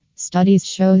Studies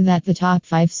show that the top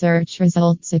 5 search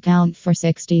results account for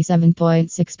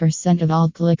 67.6% of all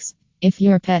clicks. If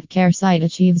your pet care site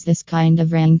achieves this kind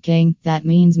of ranking, that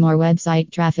means more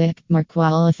website traffic, more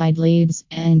qualified leads,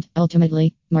 and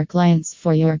ultimately, more clients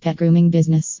for your pet grooming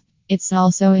business. It's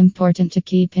also important to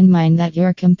keep in mind that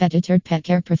your competitor pet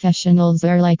care professionals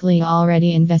are likely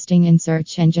already investing in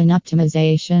search engine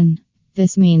optimization.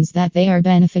 This means that they are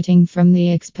benefiting from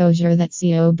the exposure that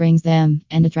SEO brings them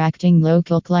and attracting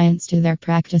local clients to their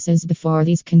practices before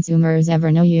these consumers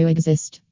ever know you exist.